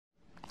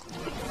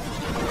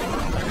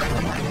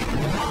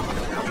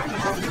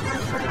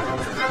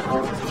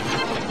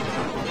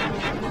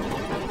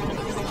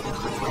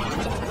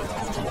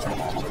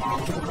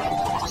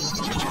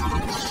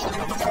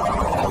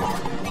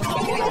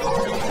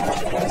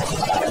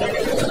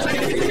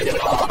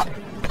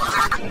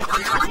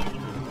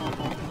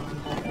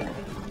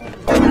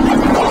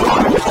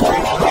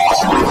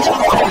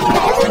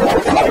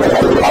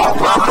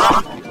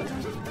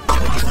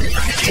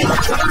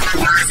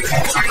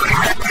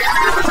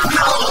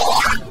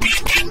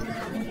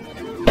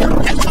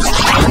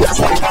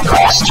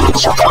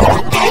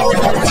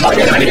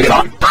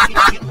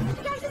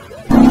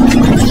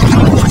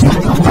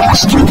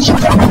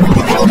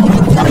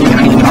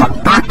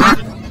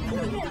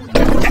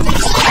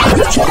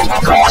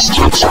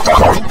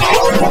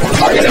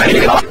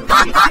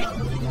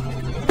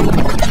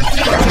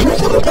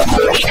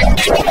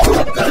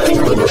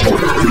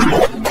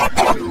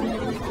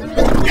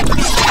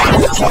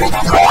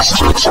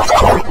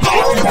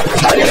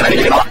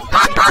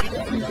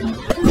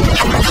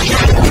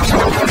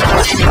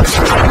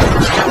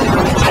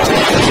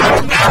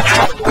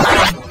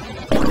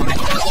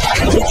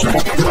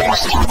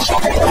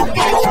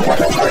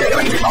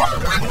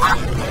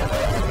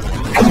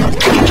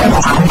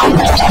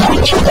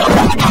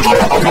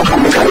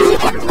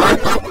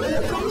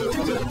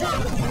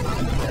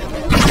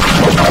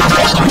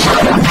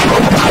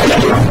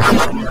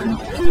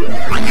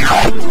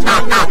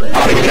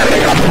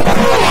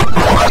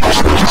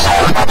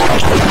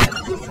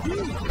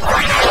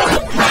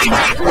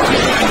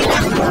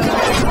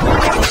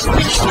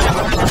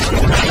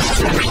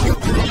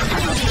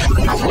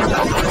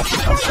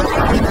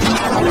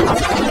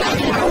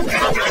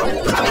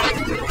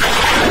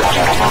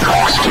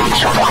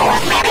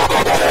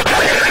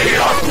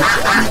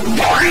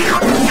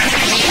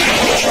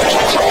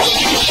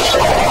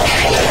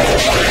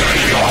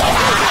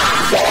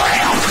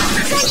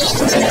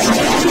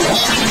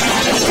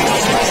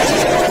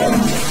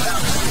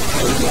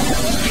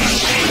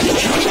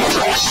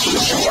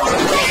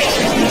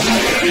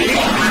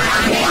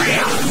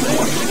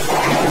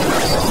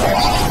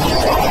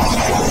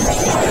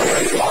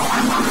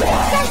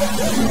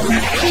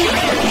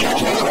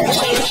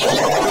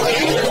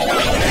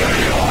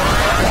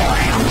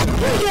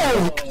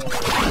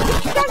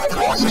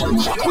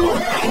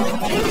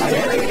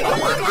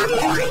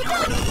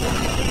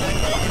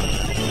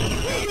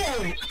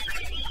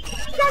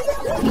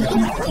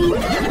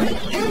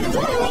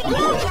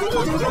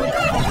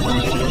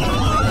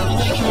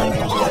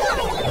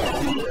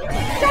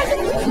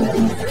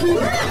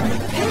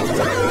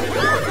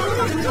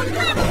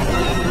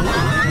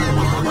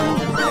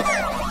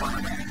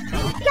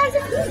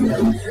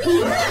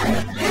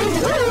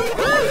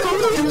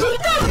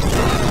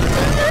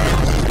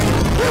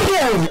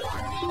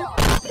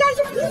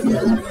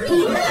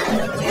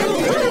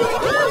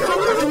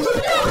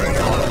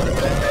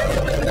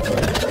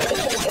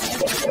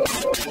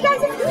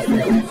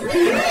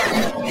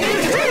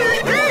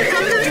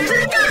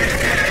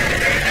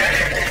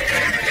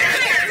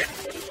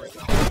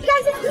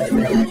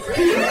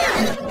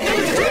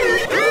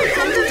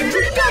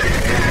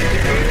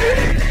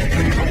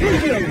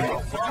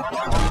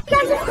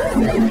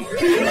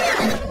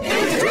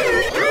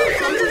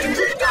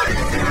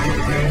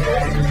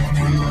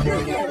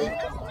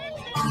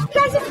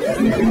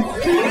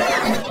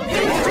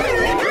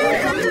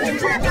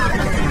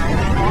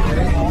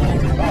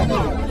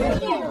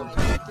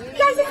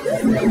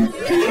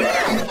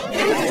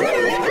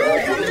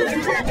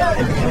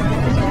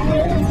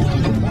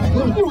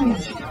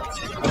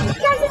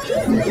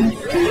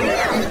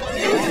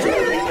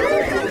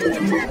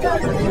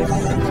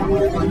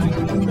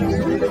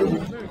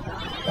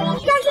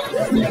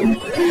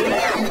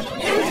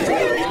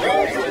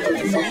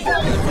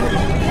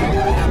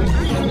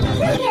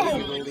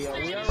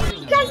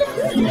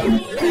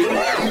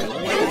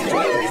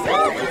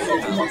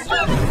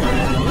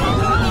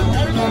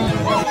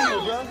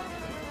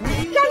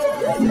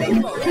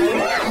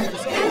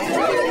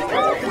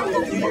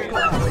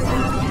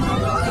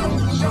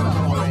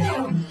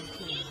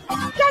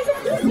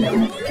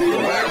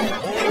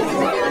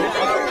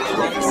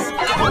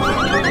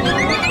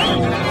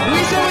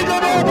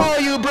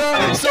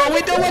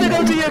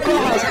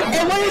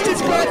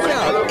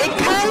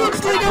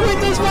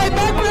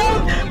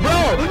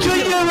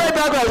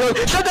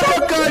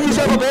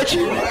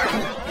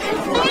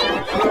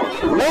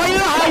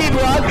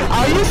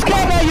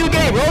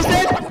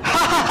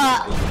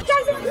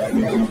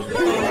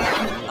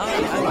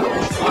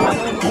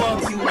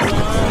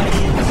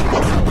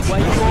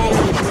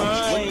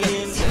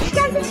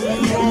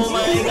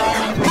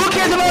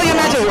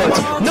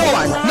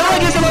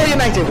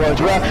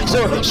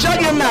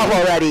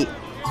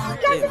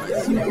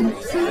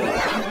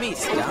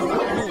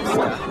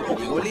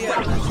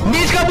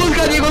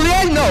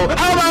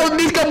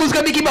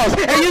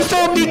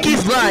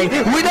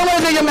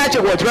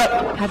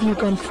Have you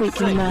gone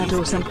freaking mad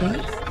or something?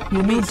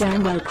 You know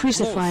damn well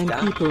crucifying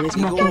people is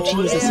mocking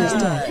Jesus'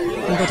 death,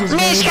 and that is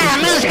Mishka,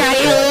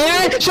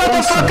 shut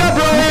the fuck up,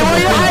 bro! Why are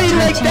you hiding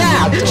like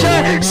that?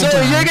 So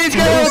you're gonna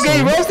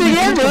get roasted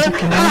again, bro?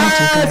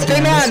 Haha,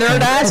 stay mad,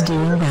 nerd ass.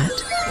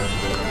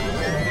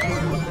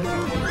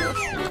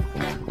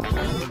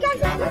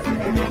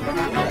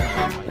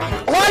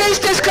 What is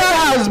this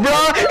clubhouse, bro?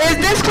 Is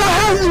this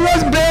clubhouse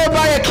was built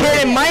by a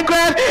kid in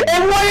Minecraft?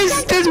 And what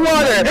is this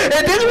water?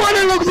 And this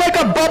water looks like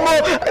a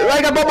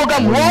bubble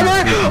gum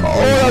water,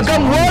 or a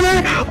gum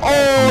water,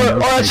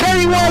 or a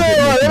cherry water,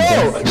 or I don't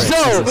know.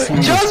 So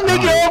just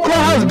make your own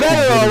clubhouse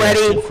better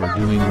already. For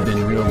doing it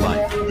in real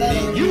life.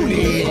 You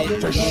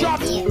need to shut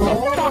the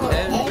fuck up.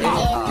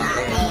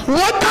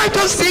 What type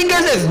of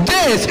singers is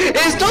this?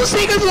 Is those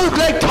singers look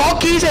like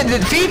talkies and the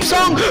theme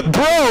song?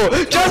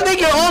 Bro, just make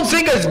your own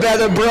singers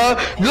better, bro.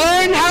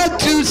 Learn how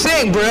to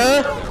sing,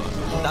 bro.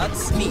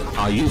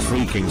 Are you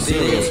freaking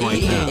serious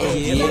right now?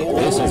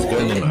 This is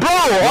gonna... Bro,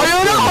 are you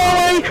in the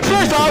hallway?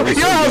 First off,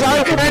 you're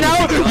outside, and now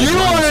you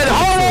are in the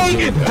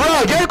hallway?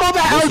 Bro, just go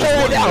back outside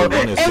right now.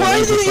 And why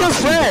is it your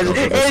friend?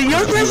 If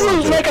your friend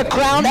looks like a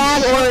clown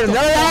ass or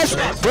another ass,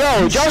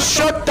 bro, just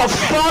shut the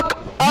fuck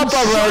up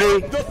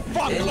already. Shut the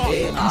fuck up!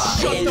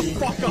 Shut the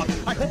fuck up!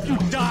 I hope you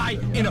die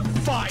in a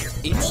fire!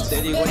 It's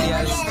the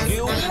Royals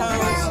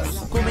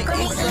Clubhouse. Come inside,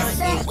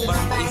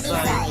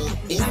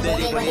 it's the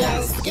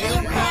Royals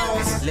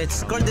Clubhouse.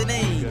 Let's call the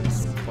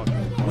names.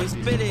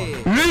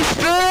 Respect.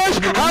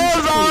 Respect, how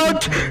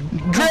about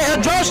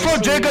just for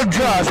Jacob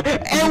Just?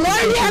 And why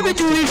are you having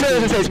to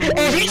refill this?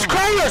 If he's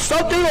crying or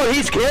something or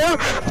he's scared,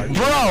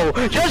 bro,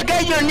 just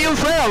get your new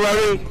friend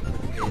already.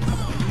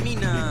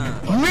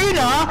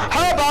 Mina,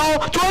 how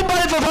about 12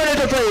 buttons for fun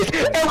interface?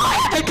 And what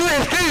happened to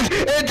his things?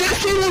 And this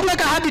thing look like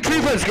a happy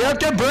tree for his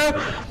character, bro.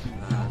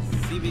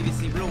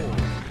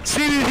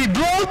 CBC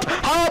bloat?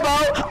 How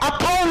about a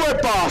power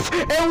buff?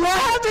 And what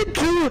happened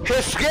to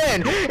his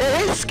skin?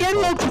 And his skin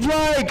looks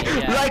like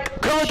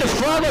Curl the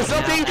Frog or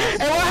something.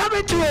 And what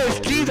happened to his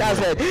teeth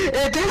acid?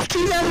 And this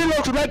teeth acid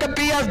looks like a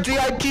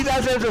BFDI teeth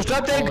acid or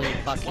something.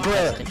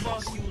 Bro.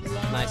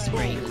 My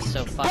screen is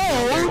so fucking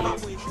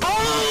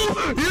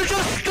Oh! You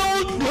just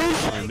stole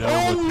his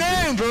own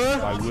name, bro!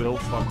 I will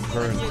fuck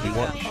her and see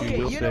what she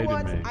will say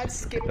to me.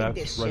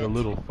 That's right, a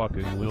little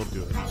fucking will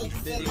do it.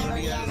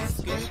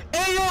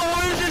 Hey yo,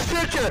 what is this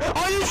picture?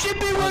 Are you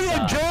shipping with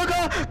a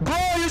jerga? Bro,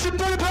 you should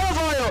put a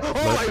pedophile!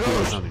 Oh my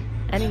gosh!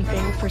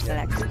 Anything for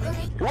sex.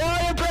 What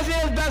are you pressing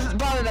his best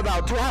button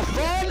about? To have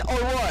fun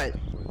or what?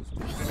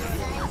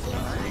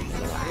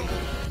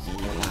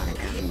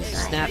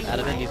 snap out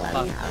of it, you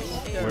fuck.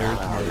 Where's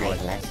my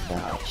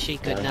wife? She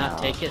could not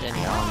take it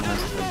anymore.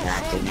 Almost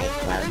forgot to make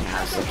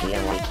Clubhouse appear.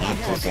 We can't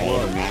just say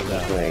the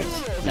magic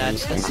words.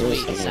 That's the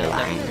sweet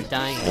sound of her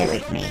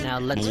dying. Now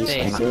let's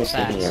face the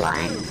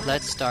facts.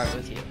 Let's start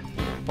with you.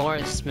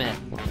 Boris Smith,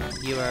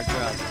 you are a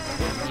drug.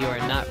 You are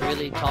not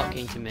really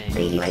talking to me.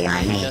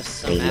 Just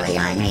some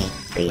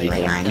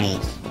B-U-A-I-me.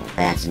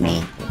 That's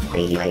me.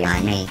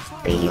 B-U-A-I-me.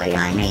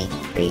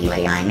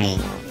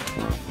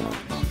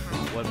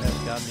 What has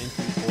gotten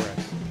into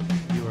Forest?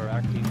 You are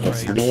acting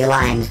It's the crazy.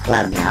 Beeline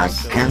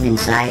Clubhouse. Come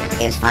inside.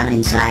 It's fun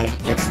inside.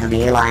 It's the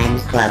Beeline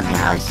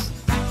Clubhouse.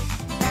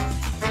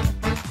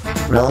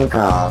 Roll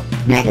call.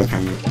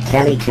 Megaphone.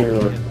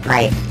 Tele2.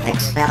 Life.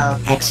 Expel.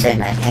 Exit.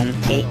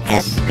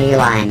 MTS.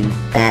 Beeline.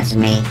 That's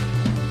me.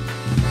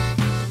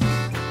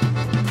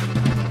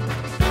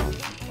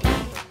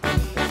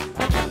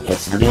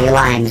 It's the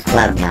Beeline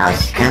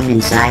Clubhouse. Come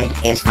inside.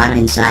 It's fun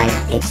inside.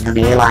 It's the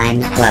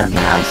Beeline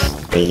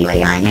Clubhouse.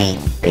 B-U-A-I-me.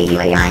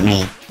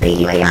 B-U-A-I-me.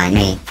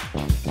 B-U-A-I-me.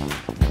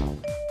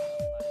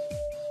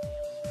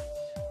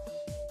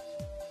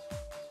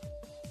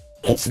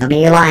 It's the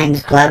Beeline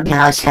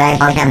Clubhouse. Hey,